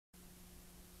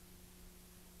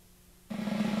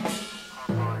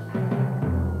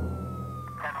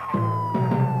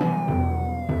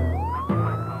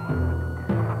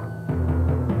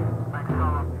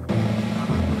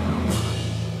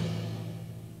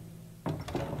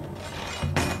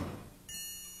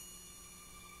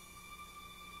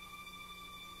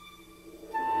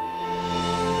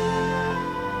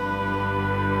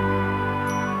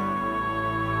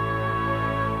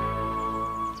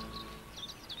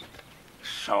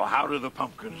So how do the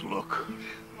pumpkins look?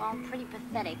 Well, pretty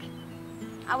pathetic.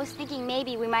 I was thinking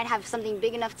maybe we might have something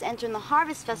big enough to enter in the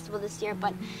Harvest Festival this year,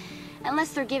 but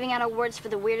unless they're giving out awards for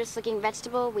the weirdest looking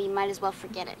vegetable, we might as well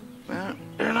forget it. Well,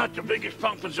 they're not the biggest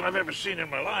pumpkins I've ever seen in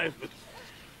my life, but,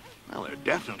 well, they're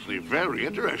definitely very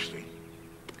interesting.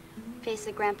 Face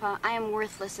it, Grandpa, I am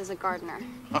worthless as a gardener.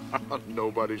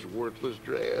 Nobody's worthless,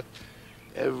 Drea.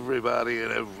 Everybody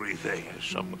and everything has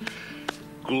some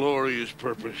glorious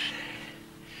purpose.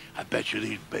 I bet you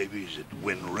these babies would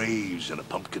win raves in a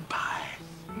pumpkin pie.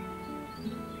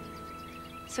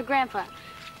 So, Grandpa,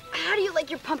 how do you like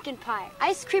your pumpkin pie?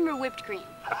 Ice cream or whipped cream?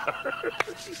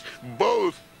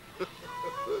 Both.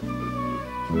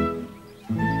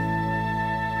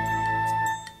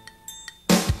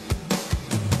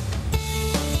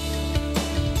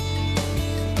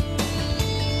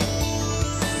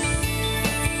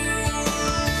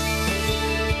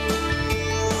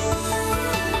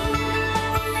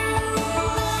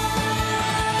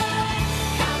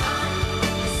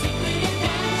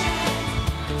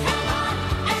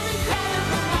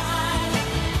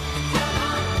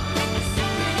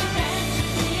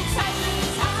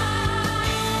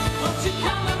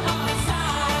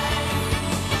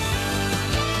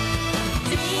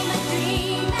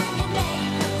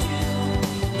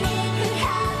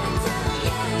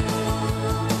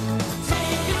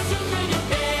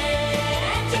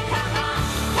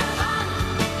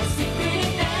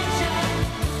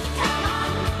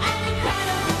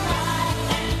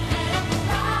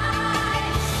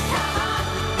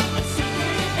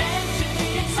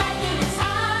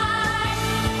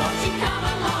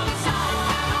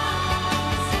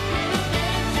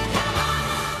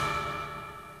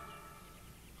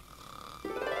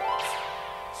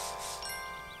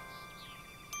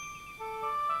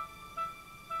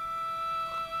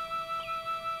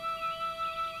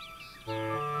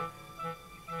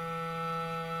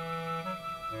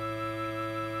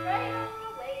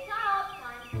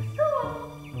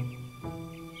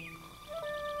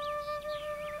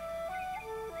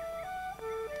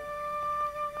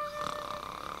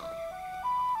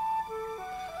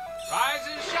 Rise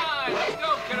and shine. Let's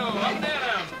go, kiddo. Up and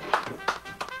at 'em.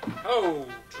 Oh,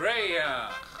 Drea.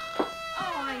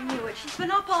 Oh, I knew it. She's been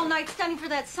up all night studying for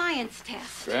that science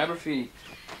test. Grab her feet.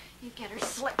 You get her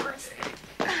slippers.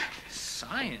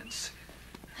 Science?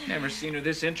 Never seen her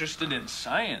this interested in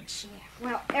science.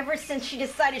 Well, ever since she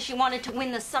decided she wanted to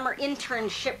win the summer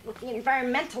internship with the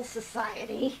Environmental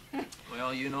Society.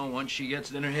 Well, you know, once she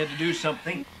gets it in her head to do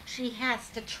something... She has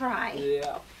to try.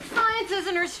 Yeah. Science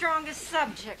isn't her strongest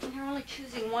subject, and they're only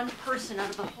choosing one person out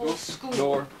of the whole school.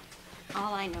 Door.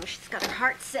 All I know, she's got her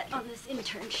heart set on this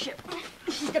internship.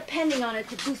 She's depending on it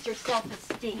to boost her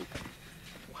self-esteem.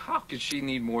 How could she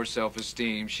need more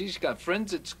self-esteem? She's got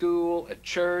friends at school, at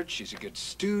church, she's a good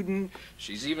student.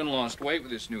 She's even lost weight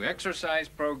with this new exercise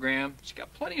program. She's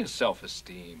got plenty of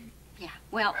self-esteem. Yeah,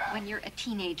 well, when you're a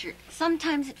teenager,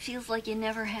 sometimes it feels like you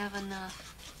never have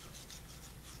enough.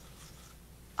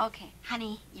 Okay,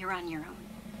 honey, you're on your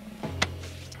own.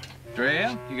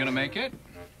 Drea, you gonna make it?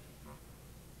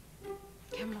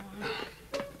 Come on.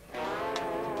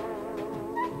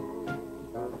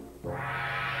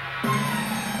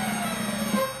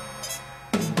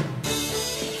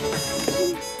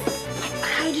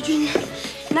 Hydrogen,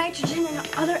 nitrogen, and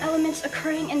other elements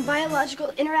occurring in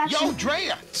biological interaction. Yo,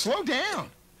 Drea, slow down.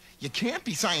 You can't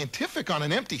be scientific on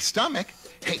an empty stomach.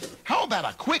 Hey, how about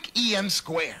a quick EM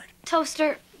squared?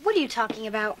 Toaster, what are you talking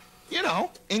about? You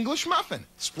know, English muffin,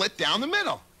 split down the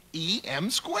middle.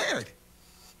 EM squared.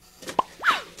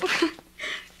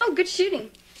 Oh, good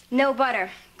shooting. No butter.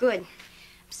 Good. I'm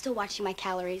still watching my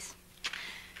calories.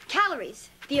 Calories.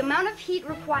 The amount of heat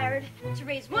required to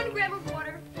raise 1 gram of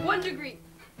water 1 degree.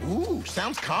 Ooh,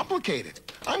 sounds complicated.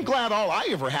 I'm glad all I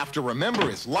ever have to remember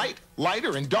is light,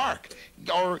 lighter, and dark.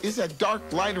 Or is that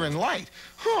dark, lighter, and light?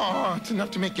 Oh, it's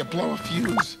enough to make you blow a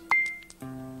fuse.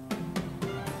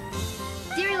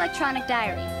 Dear Electronic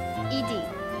Diary, ED.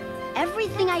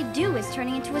 Everything I do is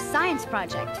turning into a science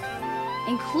project,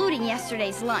 including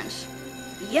yesterday's lunch.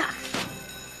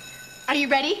 Yuck. Are you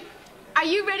ready? Are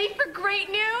you ready for great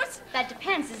news? That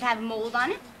depends. Does it have mold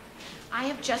on it? I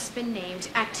have just been named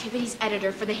activities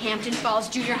editor for the Hampton Falls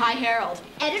Junior High Herald.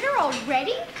 Editor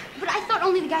already? But I thought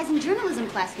only the guys in journalism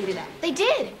class can do that. They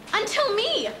did, until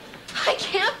me. I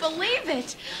can't believe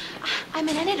it. I'm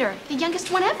an editor, the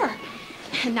youngest one ever.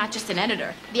 And not just an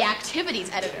editor, the activities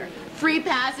editor. Free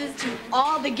passes to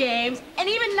all the games and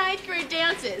even 9th grade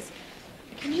dances.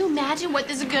 Can you imagine what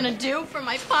this is gonna do for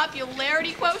my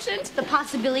popularity quotient? The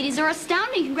possibilities are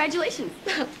astounding. Congratulations.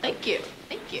 Thank you,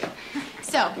 thank you.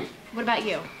 So, what about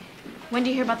you? When do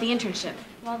you hear about the internship?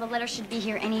 Well, the letter should be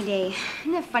here any day.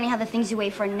 Isn't it funny how the things you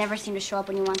wait for never seem to show up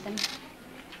when you want them?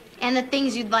 And the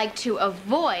things you'd like to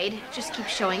avoid just keep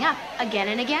showing up again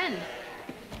and again.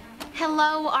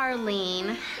 Hello,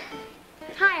 Arlene.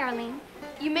 Hi, Arlene.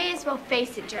 You may as well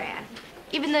face it, Drea.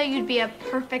 Even though you'd be a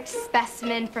perfect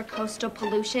specimen for coastal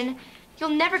pollution, you'll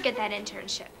never get that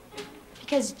internship.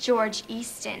 Because George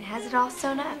Easton has it all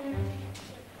sewn up.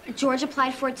 George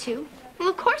applied for it too? Well,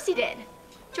 of course he did.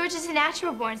 George is a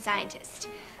natural-born scientist.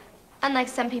 Unlike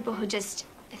some people who just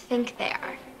think they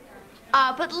are.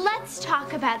 But let's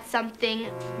talk about something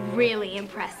really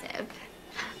impressive.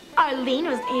 Arlene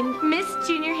was named Miss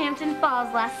Junior Hampton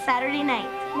Falls last Saturday night.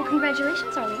 Well,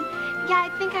 congratulations, Arlene. Yeah, I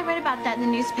think I read about that in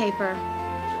the newspaper.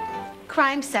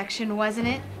 Crime section, wasn't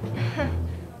it?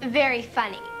 Very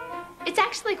funny. It's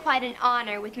actually quite an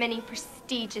honor with many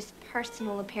prestigious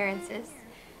personal appearances.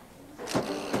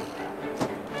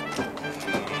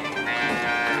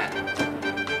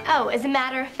 Oh, as a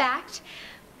matter of fact,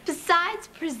 besides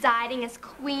presiding as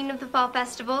queen of the Fall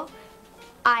Festival,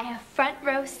 I have front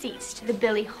row seats to the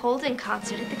Billy Holden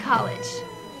concert at the college.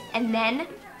 And then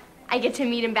I get to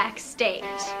meet him backstage,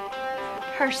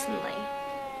 personally.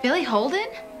 Billy Holden?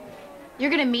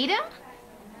 You're gonna meet him?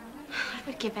 I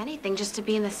would give anything just to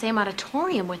be in the same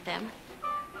auditorium with him.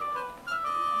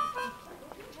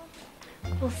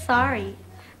 Well, sorry.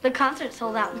 The concert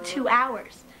sold out in 2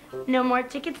 hours. No more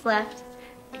tickets left,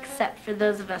 except for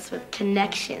those of us with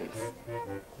connections.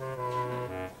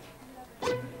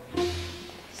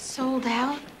 Sold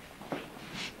out?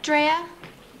 Drea,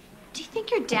 do you think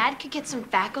your dad could get some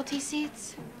faculty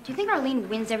seats? Do you think Arlene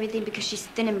wins everything because she's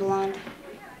thin and blonde?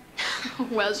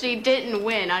 Well, she didn't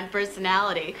win on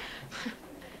personality.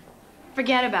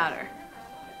 Forget about her.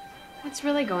 What's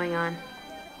really going on?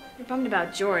 You're bummed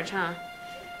about George, huh?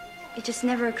 It just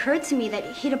never occurred to me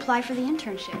that he'd apply for the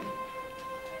internship.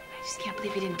 I just can't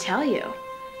believe he didn't tell you.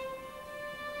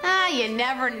 Ah, you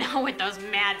never know what those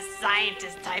mad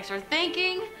scientist types are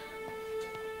thinking.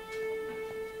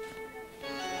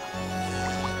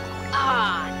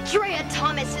 Ah, Drea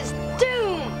Thomas is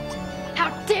doomed! How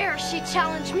dare she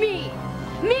challenge me?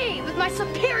 Me, with my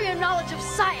superior knowledge of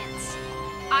science!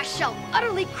 I shall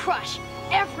utterly crush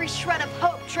every shred of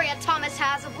hope Drea Thomas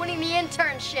has of winning the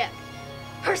internship.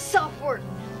 Her self-worth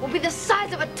will be the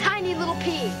size of a tiny little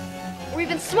pea, or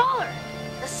even smaller,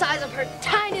 the size of her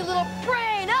tiny little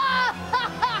brain. Ah! Ha,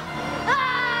 ha! Ah!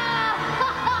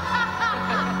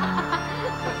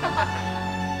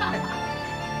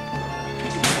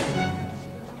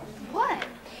 What?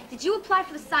 Did you apply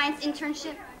for the science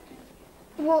internship?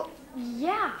 Well,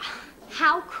 yeah.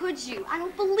 How could you? I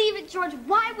don't believe it, George.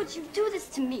 Why would you do this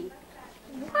to me?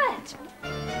 What?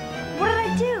 What did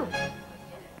I do?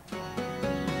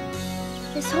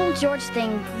 This whole George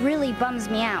thing really bums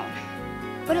me out.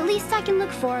 But at least I can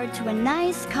look forward to a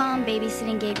nice, calm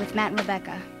babysitting gig with Matt and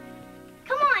Rebecca.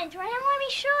 Come on, Drea, let me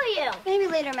show you. Maybe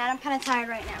later, Matt. I'm kind of tired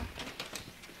right now.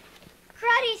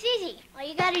 Karate's easy. All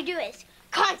you gotta do is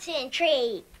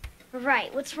concentrate.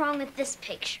 Right, what's wrong with this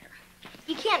picture?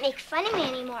 You can't make fun of me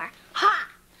anymore. Ha!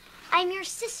 I'm your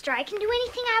sister. I can do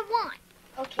anything I want.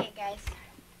 Okay, guys.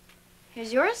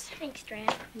 Here's yours. Thanks, Drea.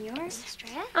 Yours. Thanks,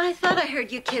 Drea. I thought I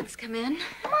heard you kids come in.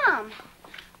 Mom,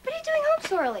 what are you doing home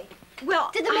so early?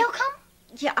 Well, Did the mail come?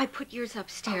 Yeah, I put yours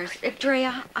upstairs.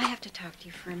 Drea, I have to talk to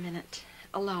you for a minute.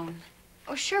 Alone.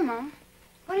 Oh, sure, Mom.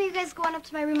 Why don't you guys go on up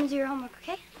to my room and do your homework,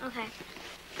 okay? Okay.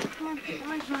 Come on,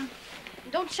 come on.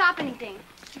 Don't chop anything.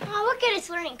 Oh, what good is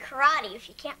learning karate if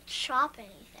you can't chop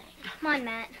anything? Come on,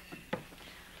 Matt.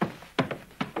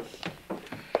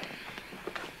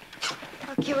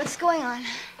 Okay, what's going on?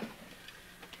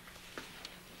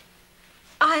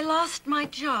 I lost my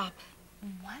job.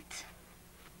 What?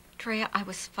 Drea, I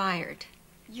was fired.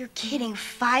 You're kidding.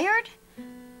 Fired?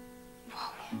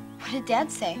 Whoa. What did Dad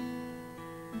say?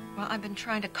 Well, I've been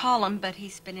trying to call him, but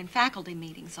he's been in faculty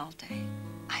meetings all day.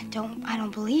 I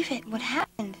don't believe it. What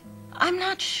happened? I'm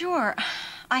not sure.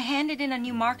 I handed in a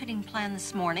new marketing plan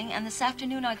this morning, and this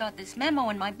afternoon I got this memo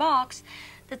in my box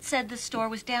that said the store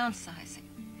was downsizing.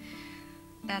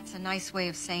 That's a nice way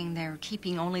of saying they're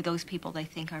keeping only those people they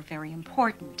think are very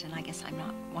important, and I guess I'm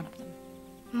not one of them.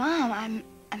 Mom,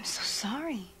 I'm so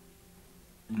sorry.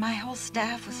 My whole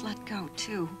staff was let go,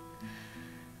 too.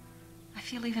 I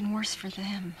feel even worse for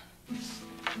them.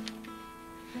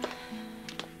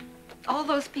 All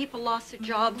those people lost their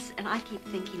jobs, and I keep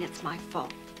thinking it's my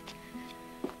fault.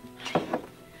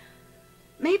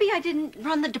 Maybe I didn't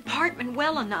run the department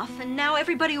well enough, and now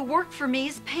everybody who worked for me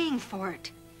is paying for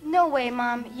it. No way,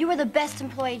 Mom. You were the best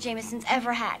employee Jamison's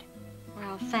ever had.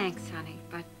 Well, thanks, honey,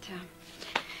 but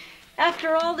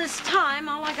After all this time,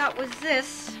 all I got was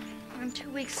this and 2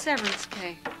 weeks severance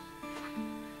pay.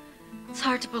 It's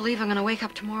hard to believe I'm gonna wake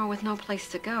up tomorrow with no place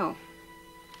to go.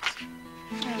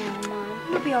 Oh, Mom.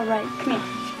 You'll be all right. Come here.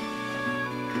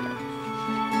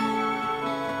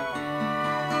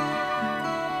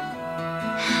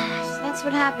 So that's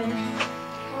what happened.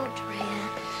 Oh, Drea.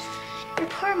 Your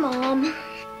poor mom.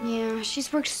 Yeah,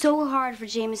 she's worked so hard for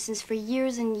Jamison's for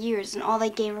years and years, and all they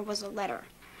gave her was a letter.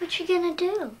 What you gonna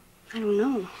do? I don't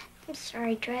know. I'm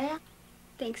sorry, Drea.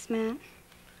 Thanks, Matt.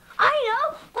 I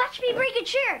know! Watch me break a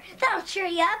chair. That'll cheer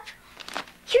you up.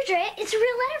 Here, Drea, it's a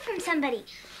real letter from somebody.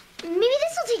 Maybe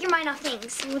this will take your mind off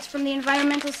things. Oh, it's from the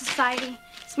Environmental Society.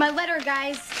 It's my letter,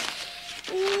 guys.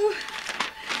 Ooh.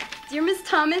 Dear Miss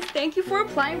Thomas, thank you for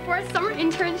applying for our summer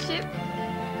internship.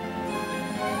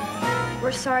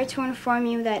 We're sorry to inform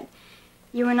you that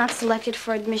you were not selected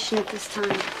for admission at this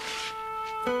time.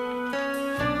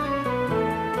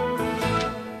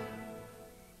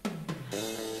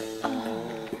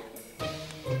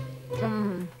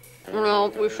 No,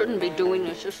 we shouldn't be doing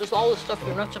this. This is all the stuff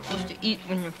you're not supposed to eat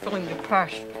when you're feeling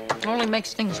depressed. It only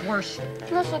makes things worse.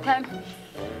 That's okay.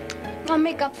 I'll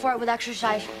make up for it with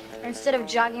exercise. Instead of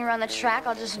jogging around the track,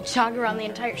 I'll just jog around the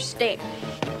entire state.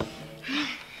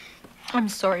 I'm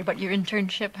sorry about your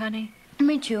internship, honey.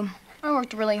 Me too. I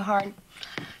worked really hard.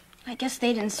 I guess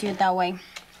they didn't see it that way.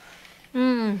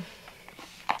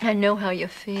 I know how you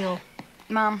feel.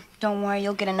 Mom, don't worry.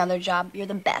 You'll get another job. You're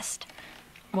the best.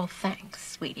 Well,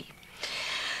 thanks, sweetie.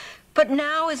 But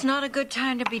now is not a good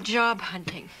time to be job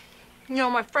hunting. You know,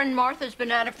 my friend Martha's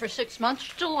been at it for 6 months,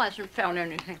 still hasn't found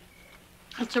anything.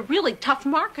 It's a really tough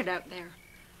market out there.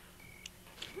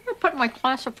 I'm gonna put my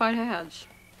classified ads.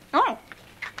 Oh.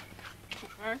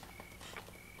 Okay.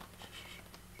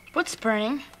 What's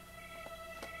burning?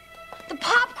 The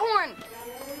popcorn!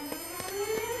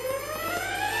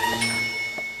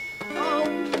 Oh.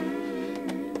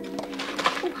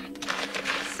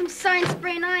 Some science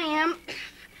brain I am.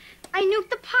 I nuked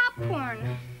the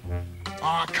popcorn.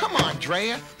 Aw, come on,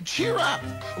 Drea. Cheer up.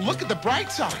 Look at the bright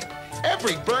side.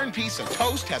 Every burned piece of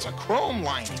toast has a chrome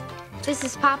lining. This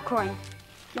is popcorn.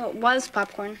 Well, it was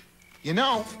popcorn. You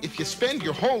know, if you spend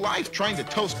your whole life trying to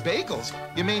toast bagels,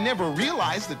 you may never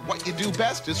realize that what you do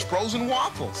best is frozen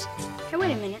waffles. Hey,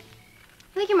 wait a minute.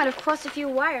 I think you might have crossed a few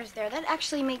wires there. That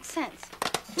actually makes sense.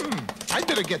 I'd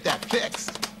better get that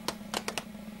fixed.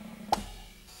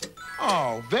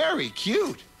 Oh, very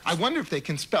cute. I wonder if they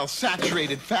can spell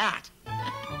saturated fat.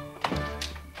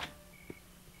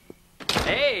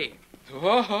 Hey!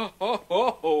 Whoa, ho, ho,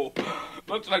 ho.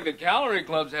 Looks like the Calorie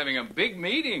Club's having a big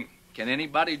meeting. Can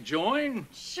anybody join?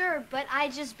 Sure, but I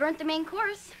just burnt the main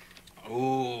course.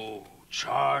 Oh,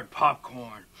 charred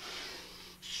popcorn.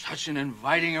 Such an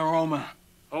inviting aroma.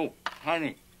 Oh,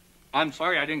 honey, I'm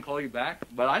sorry I didn't call you back,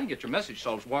 but I didn't get your message,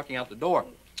 so I was walking out the door.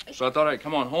 So I thought I'd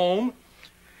come on home,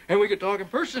 and we could talk in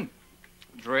person.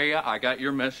 Drea, I got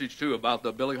your message, too, about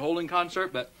the Billy Holden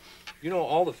concert, but, you know,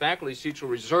 all the faculty seats were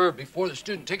reserved before the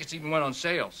student tickets even went on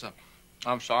sale, so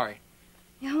I'm sorry.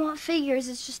 You know what figures?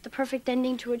 It's just the perfect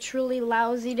ending to a truly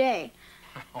lousy day.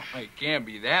 Oh, it can't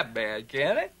be that bad,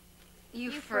 can it?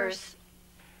 You first.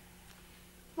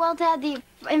 Well, Dad, the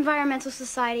Environmental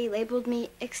Society labeled me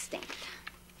extinct.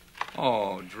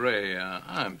 Oh, Drea,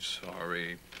 I'm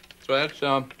sorry. So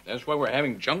that's why we're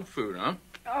having junk food, huh?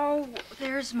 Oh,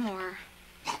 there's more.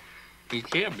 It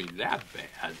can't be that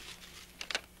bad.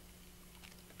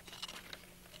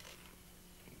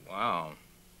 Wow,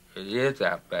 it is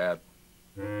that bad.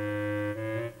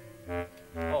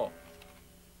 Oh.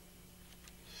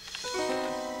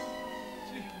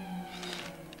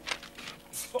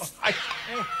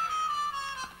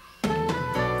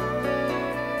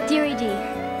 Dear E.D.,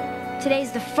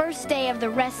 today's the first day of the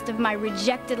rest of my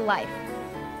rejected life.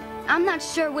 I'm not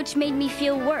sure which made me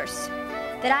feel worse,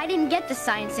 that I didn't get the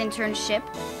science internship,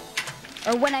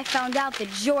 or when I found out that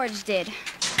George did.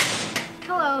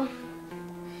 Hello.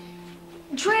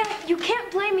 Drea, you can't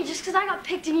blame me just because I got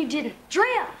picked and you didn't.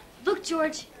 Drea! Look,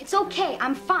 George, it's okay.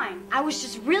 I'm fine. I was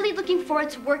just really looking forward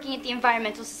to working at the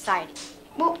Environmental Society.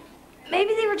 Well,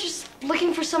 maybe they were just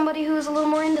looking for somebody who was a little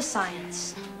more into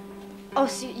science. Oh,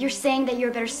 so you're saying that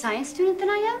you're a better science student than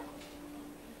I am?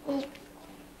 Well,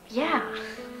 yeah.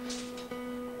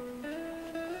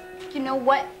 You know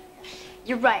what?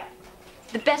 You're right.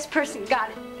 The best person got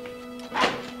it.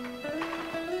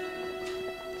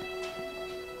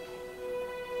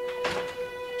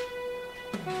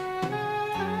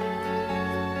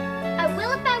 I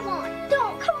will if I want.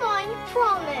 Don't, come on, you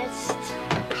promised.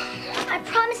 I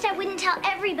promised I wouldn't tell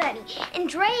everybody. And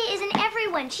Drea isn't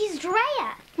everyone. She's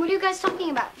Drea. What are you guys talking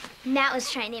about? Matt was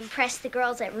trying to impress the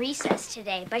girls at recess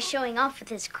today by showing off with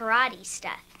his karate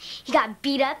stuff. He got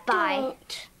beat up by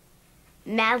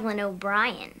Madeline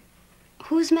O'Brien.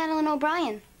 Who's Madeline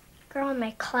O'Brien? Girl in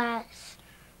my class.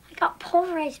 I got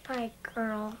pulverized by a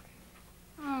girl.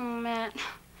 Oh, Matt.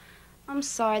 I'm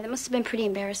sorry. That must have been pretty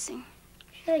embarrassing.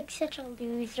 You're like such a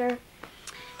loser.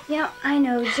 Yeah, I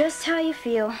know just how you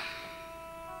feel.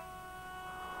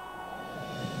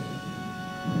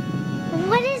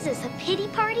 What is this, a pity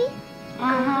party?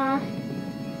 Uh-huh.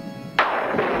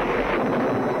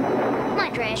 Come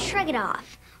on, Drea, shrug it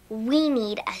off. We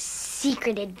need a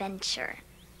secret adventure.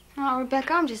 Oh,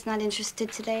 Rebecca, I'm just not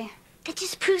interested today. That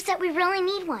just proves that we really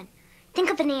need one. Think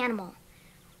of an animal.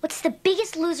 What's the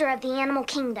biggest loser of the animal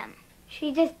kingdom?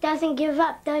 She just doesn't give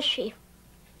up, does she?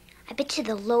 I bet you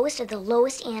the lowest of the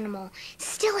lowest animal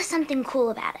still has something cool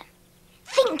about him.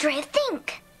 Think, Drea,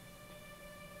 think.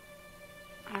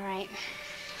 All right.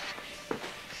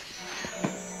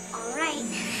 All right,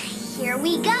 here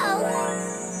we go.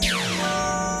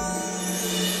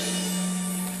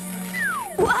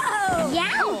 Whoa!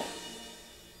 Yow!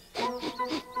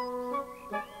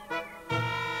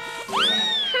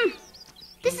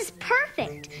 This is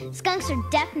perfect. Skunks are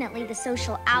definitely the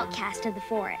social outcast of the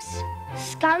forest.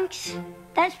 Skunks?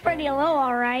 That's pretty low,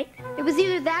 all right. It was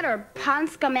either that or pond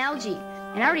scum algae,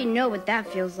 and I already know what that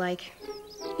feels like.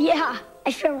 Yeah,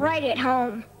 I feel right at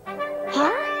home.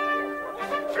 Huh?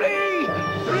 Flee!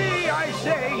 Flee, I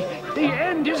say! The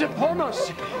end is upon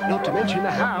us. Not to mention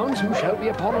the hounds who shall be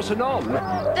upon us anon.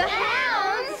 The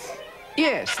hounds?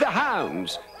 Yes, the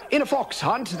hounds. In a fox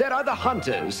hunt, there are the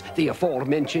hunters, the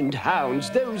aforementioned hounds,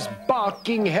 those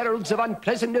barking heralds of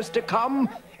unpleasantness to come.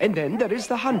 And then there is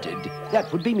the hunted. That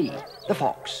would be me, the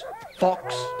fox.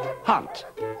 Fox hunt.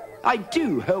 I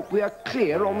do hope we are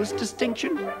clear on this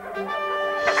distinction.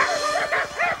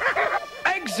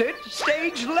 Exit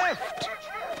stage left.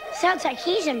 Sounds like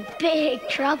he's in big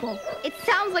trouble. It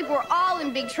sounds like we're all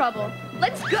in big trouble.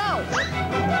 Let's go!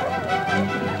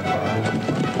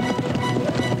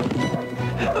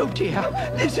 Oh dear,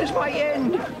 this is my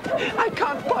end. I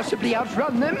can't possibly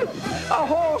outrun them. A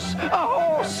horse,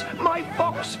 my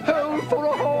foxhole for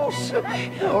a horse.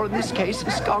 Or in this case,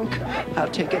 a skunk. I'll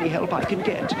take any help I can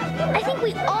get. I think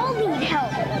we all need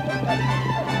help.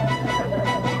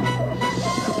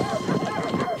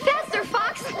 Faster,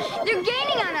 Fox! They're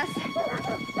gaining on us!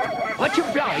 Much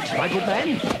obliged, my good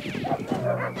man.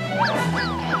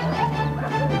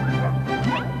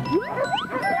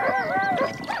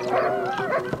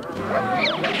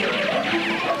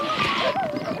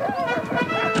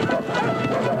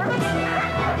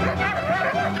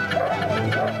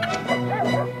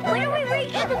 When do we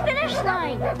reach the finish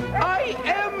line? I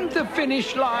am the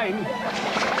finish line.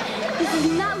 This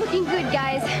is not looking good,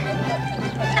 guys.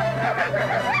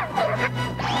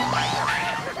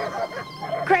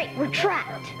 Great, we're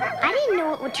trapped. I didn't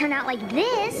know it would turn out like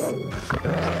this.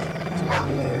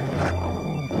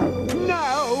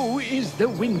 Now is the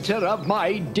winter of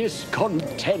my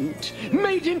discontent,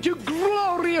 made into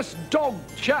glorious dog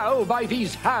chow by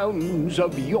these hounds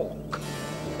of York.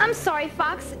 I'm sorry,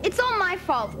 Fox. It's all my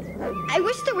fault. I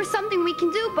wish there was something we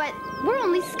can do, but we're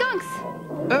only skunks.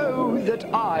 Oh, that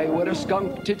I were a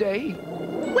skunk today.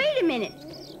 Wait a minute.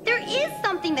 There is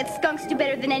something that skunks do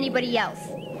better than anybody else.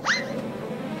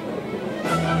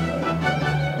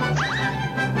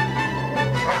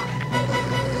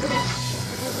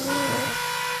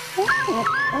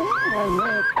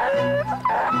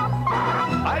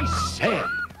 I say,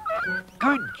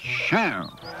 good show.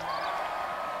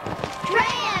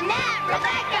 Drea, Matt,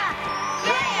 Rebecca!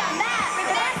 Drea, Matt,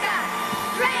 Rebecca!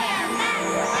 Drea, Matt,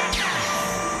 Rebecca!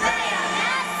 Drea,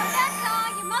 Matt, Rebecca!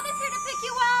 Your mother's here to pick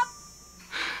you up!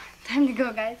 Time to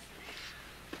go, guys.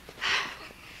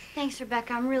 Thanks,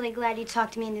 Rebecca. I'm really glad you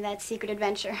talked me into that secret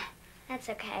adventure. That's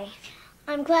okay.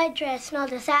 I'm glad Drea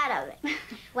smelled us out of it.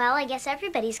 Well, I guess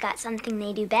everybody's got something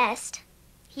they do best.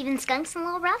 Even skunks and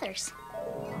little brothers.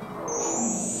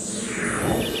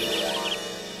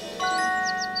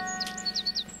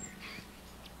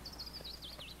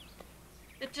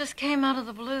 It just came out of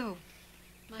the blue.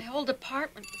 My whole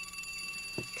department...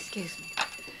 Excuse me.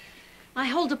 My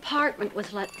whole department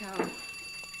was let go.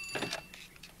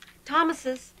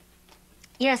 Thomas's.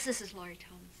 Yes, this is Laurie Thomas.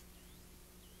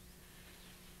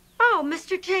 Oh,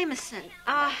 Mr. Jamison.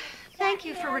 Thank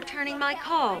you for returning my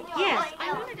call. Yes,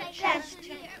 I wanted a chance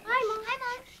to... Hi, Mom. Hi,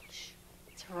 Mom.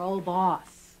 It's her old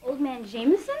boss. Old man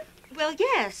Jamison? Well,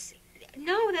 yes.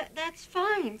 No, that's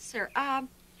fine, sir.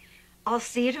 I'll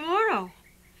see you tomorrow.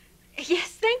 Yes,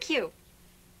 thank you.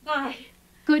 Bye.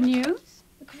 Good news?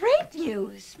 Great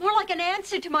news. More like an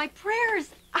answer to my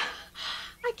prayers.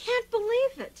 I can't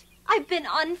believe it. I've been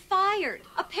unfired.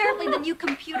 Apparently the new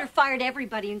computer fired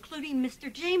everybody, including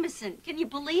Mr. Jamison. Can you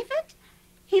believe it?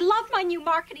 He loved my new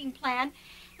marketing plan,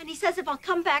 and he says if I'll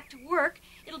come back to work,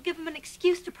 it'll give him an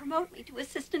excuse to promote me to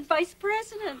assistant vice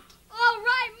president. All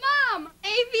right, Mom.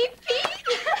 AVP. Here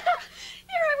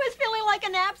I was feeling like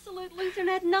an absolute loser and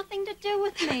had nothing to do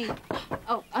with me.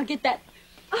 Oh, I'll get that.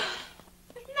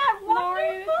 Isn't that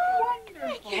wonderful?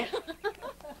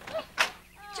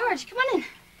 George, come on in.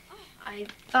 I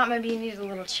thought maybe you needed a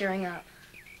little cheering up.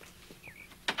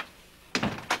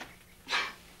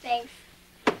 Thanks.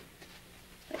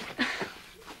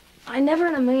 I never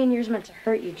in a million years meant to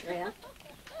hurt you, Drea.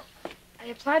 I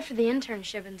applied for the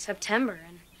internship in September,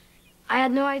 and I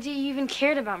had no idea you even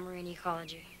cared about marine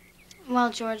ecology.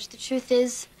 Well, George, the truth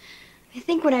is, I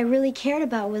think what I really cared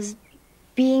about was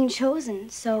being chosen,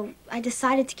 so I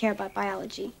decided to care about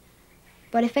biology.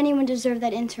 But if anyone deserved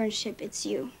that internship, it's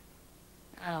you.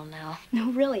 I don't know.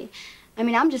 No, really. I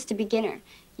mean, I'm just a beginner.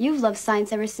 You've loved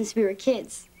science ever since we were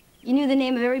kids. You knew the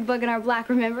name of every bug in our black,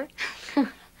 remember?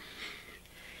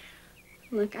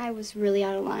 Look, I was really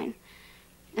out of line.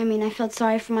 I mean, I felt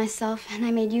sorry for myself, and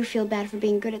I made you feel bad for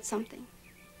being good at something.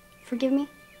 Forgive me?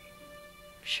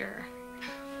 Sure.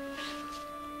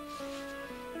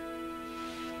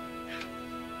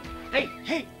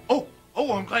 Hey! Oh,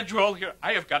 I'm glad you're all here.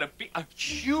 I have got a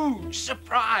huge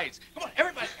surprise. Come on,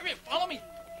 everybody, follow me.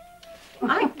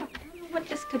 I don't know what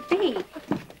this could be.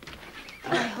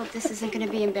 I hope this isn't going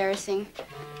to be embarrassing.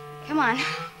 Come on.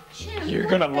 You're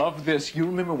gonna love this. You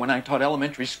remember when I taught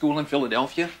elementary school in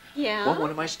Philadelphia? Yeah? Well, one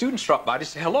of my students dropped by to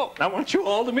say hello, and I want you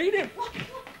all to meet him.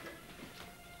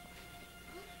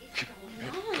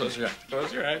 Close your eyes,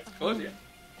 close your eyes, close your eyes.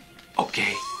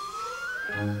 Okay.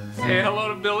 Say hello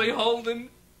to Billy Holden.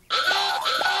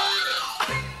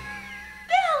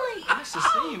 Billy! Nice to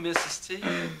see you, Mrs. T.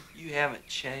 You haven't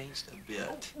changed a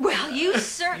bit. Well, you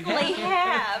certainly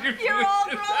have. You're all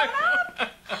grown up.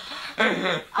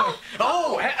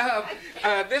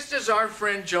 This is our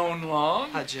friend Joan Long.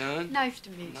 Hi, Joan. Nice to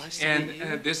meet you. Nice to meet you.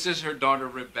 And this is her daughter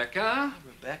Rebecca.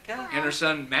 Rebecca? And her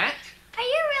son Matt. Are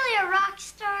you really a rock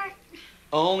star?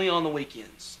 Only on the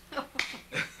weekends.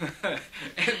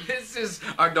 And this is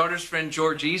our daughter's friend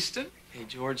George Easton. Hey,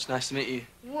 George, nice to meet you.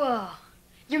 Whoa.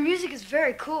 Your music is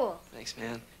very cool. Thanks,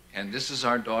 man. And this is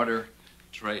our daughter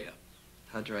Drea.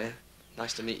 Hi, Drea.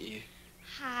 Nice to meet you.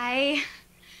 Hi.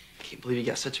 I can't believe you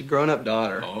got such a grown-up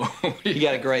daughter. Oh, You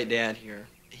got a great dad here.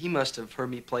 He must have heard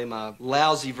me play my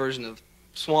lousy version of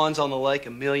Swans on the Lake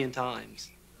a million times.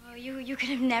 Oh, you could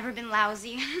have never been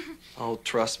lousy. Oh,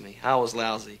 trust me, I was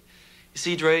lousy. You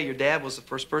see, Drea, your dad was the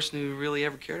first person who really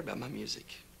ever cared about my music,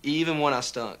 even when I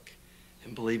stunk.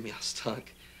 And believe me, I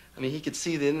stunk. I mean, he could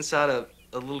see the inside of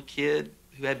a little kid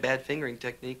who had bad fingering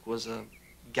technique was a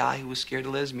guy who was scared to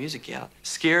let his music out,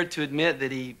 scared to admit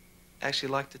that he actually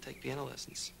liked to take piano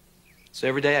lessons. So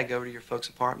every day I go over to your folks'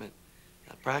 apartment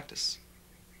and I'd practice.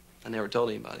 I never told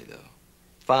anybody, though.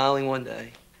 Finally, one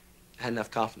day, I had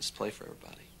enough confidence to play for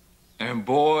everybody. And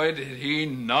boy, did he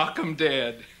knock 'em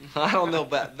dead. I don't know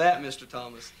about that, Mr.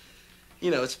 Thomas. You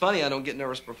know, it's funny I don't get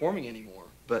nervous performing anymore,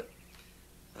 but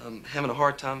I'm having a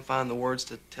hard time finding the words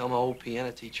to tell my old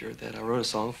piano teacher that I wrote a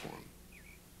song for him.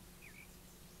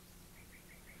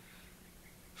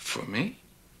 For me?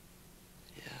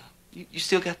 Yeah. You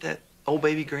still got that old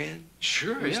baby grand?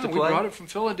 Sure, We used yeah, to we play? brought it from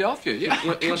Philadelphia. Yeah. You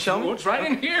want to show me? It's right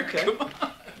in here. Okay. Come on.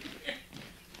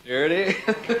 Here it is.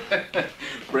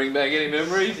 Bring back any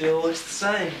memories? Still looks the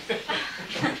same.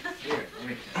 Here, let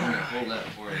me hold that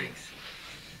for you.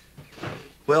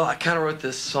 Well, I kind of wrote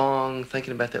this song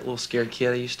thinking about that little scared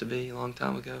kid I used to be a long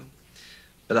time ago.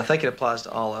 But I think it applies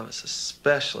to all of us,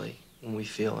 especially when we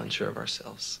feel unsure of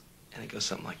ourselves. And it goes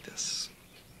something like this.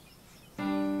 I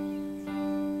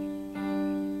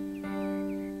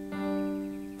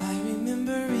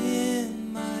remember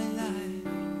in my life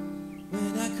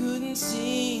when I couldn't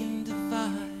seem to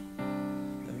find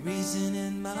a reason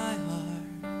in my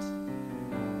heart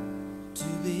to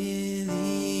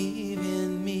believe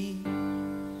in me.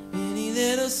 Any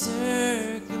little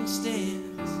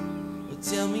circumstance would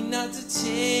tell me not to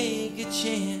take a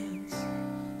chance.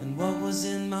 And what was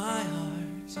in my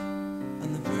heart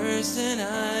and the person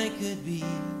I could be.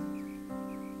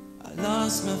 I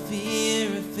lost my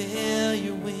fear of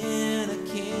failure when I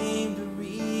came to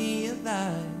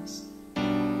realize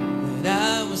that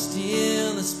I was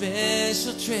still a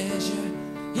special treasure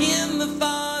in the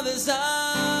Father's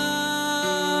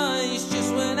eyes.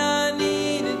 Just when I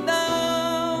needed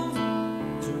love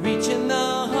to reach in the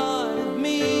heart of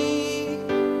me,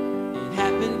 it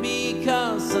happened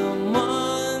because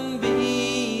someone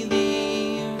believed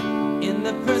in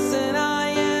the person I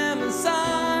am.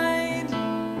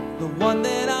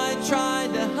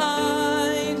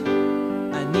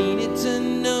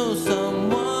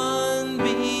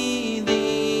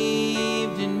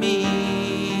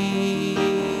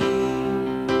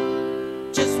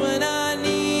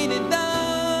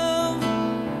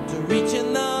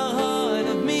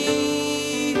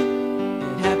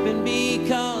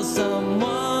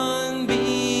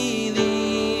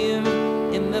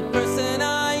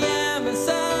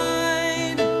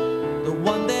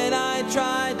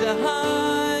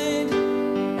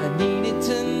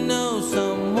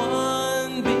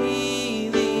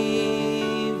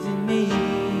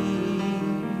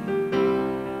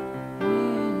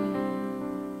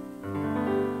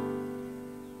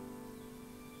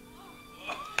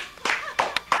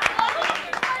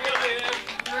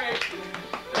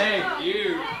 Thank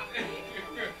you.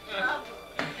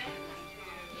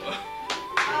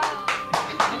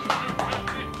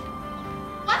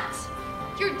 What?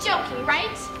 You're joking,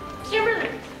 right?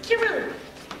 Kimberly.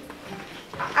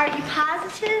 Are you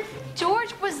positive?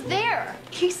 George was there.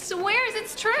 He swears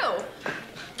it's true.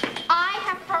 I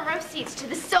have front row seats to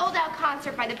the sold-out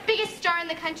concert by the biggest star in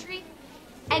the country,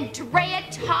 and Drea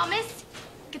Thomas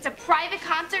gets a private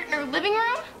concert in her living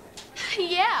room?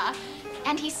 Yeah,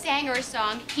 and he sang her a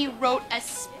song he wrote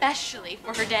especially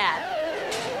for her dad.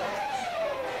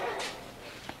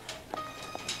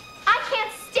 I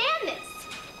can't stand this.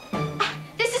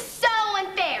 This is so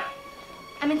unfair.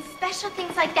 I mean, special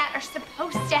things like that are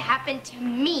supposed to happen to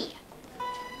me.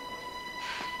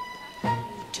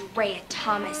 Drea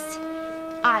Thomas,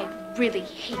 I really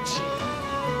hate you.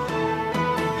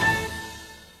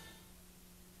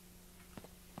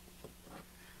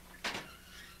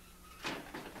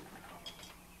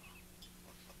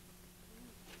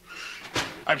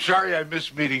 I'm sorry I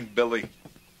missed meeting Billy.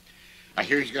 I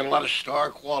hear he's got a lot of star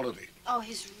quality. Oh,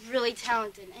 he's really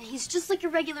talented, and he's just like a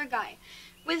regular guy,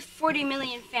 with 40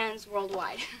 million fans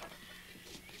worldwide.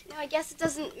 You know, I guess it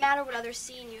doesn't matter what others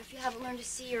see in you if you haven't learned to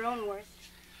see your own worth.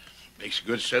 Makes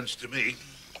good sense to me.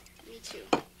 Me too.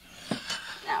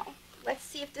 Now, let's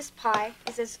see if this pie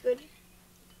is as good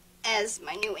as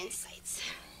my new insights.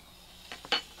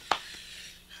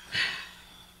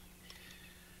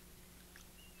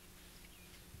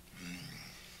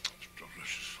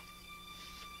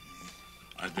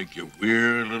 I think your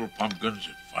weird little pumpkins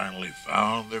had finally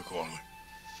found their calling.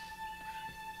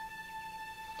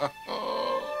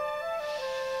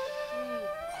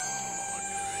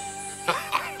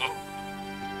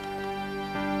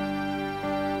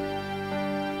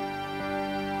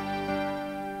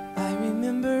 I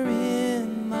remember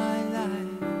in my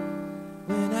life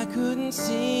when I couldn't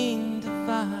seem to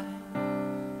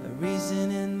find a reason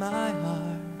in my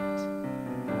heart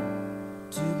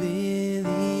to believe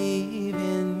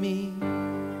in me.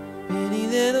 Any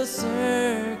little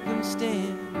circumstance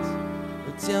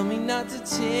would tell me not to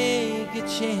take a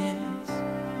chance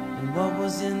in what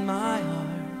was in my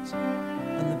heart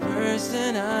and the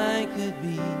person I could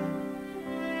be.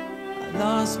 I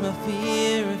lost my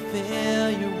fear of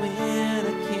failure when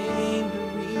I came to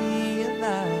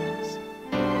realize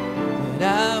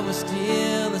that I was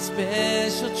still a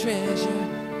special treasure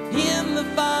in the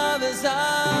Father's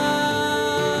eyes.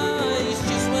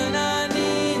 Just when I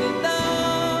needed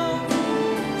love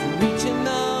to reach in the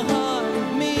heart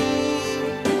of me,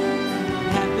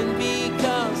 it happened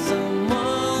because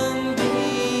someone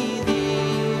believed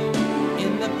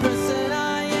in the person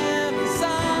I am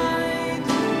inside,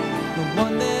 the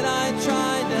one that I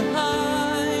tried to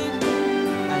hide.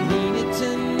 I needed to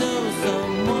know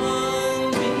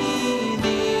someone believed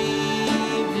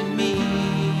in me.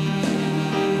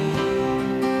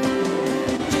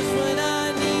 Just when I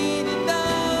needed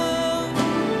love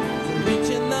to reach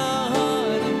in the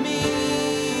heart of me,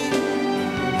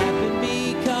 it happened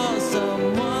because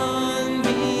someone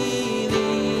believed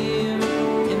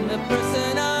in the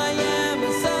person I am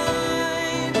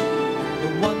inside, the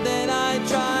one that I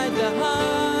tried to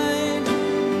hide.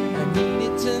 I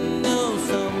needed to know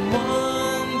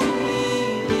someone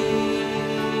believed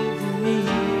in me.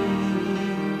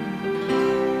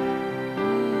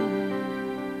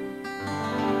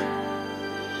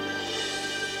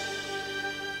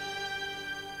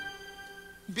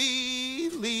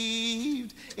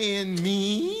 Believed in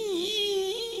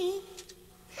me.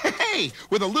 Hey,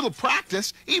 with a little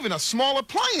practice, even a small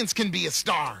appliance can be a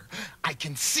star. I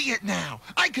can see it now.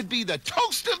 I could be the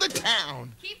toast of the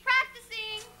town. Keep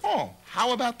practicing. Oh,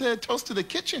 how about the toast of the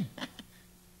kitchen?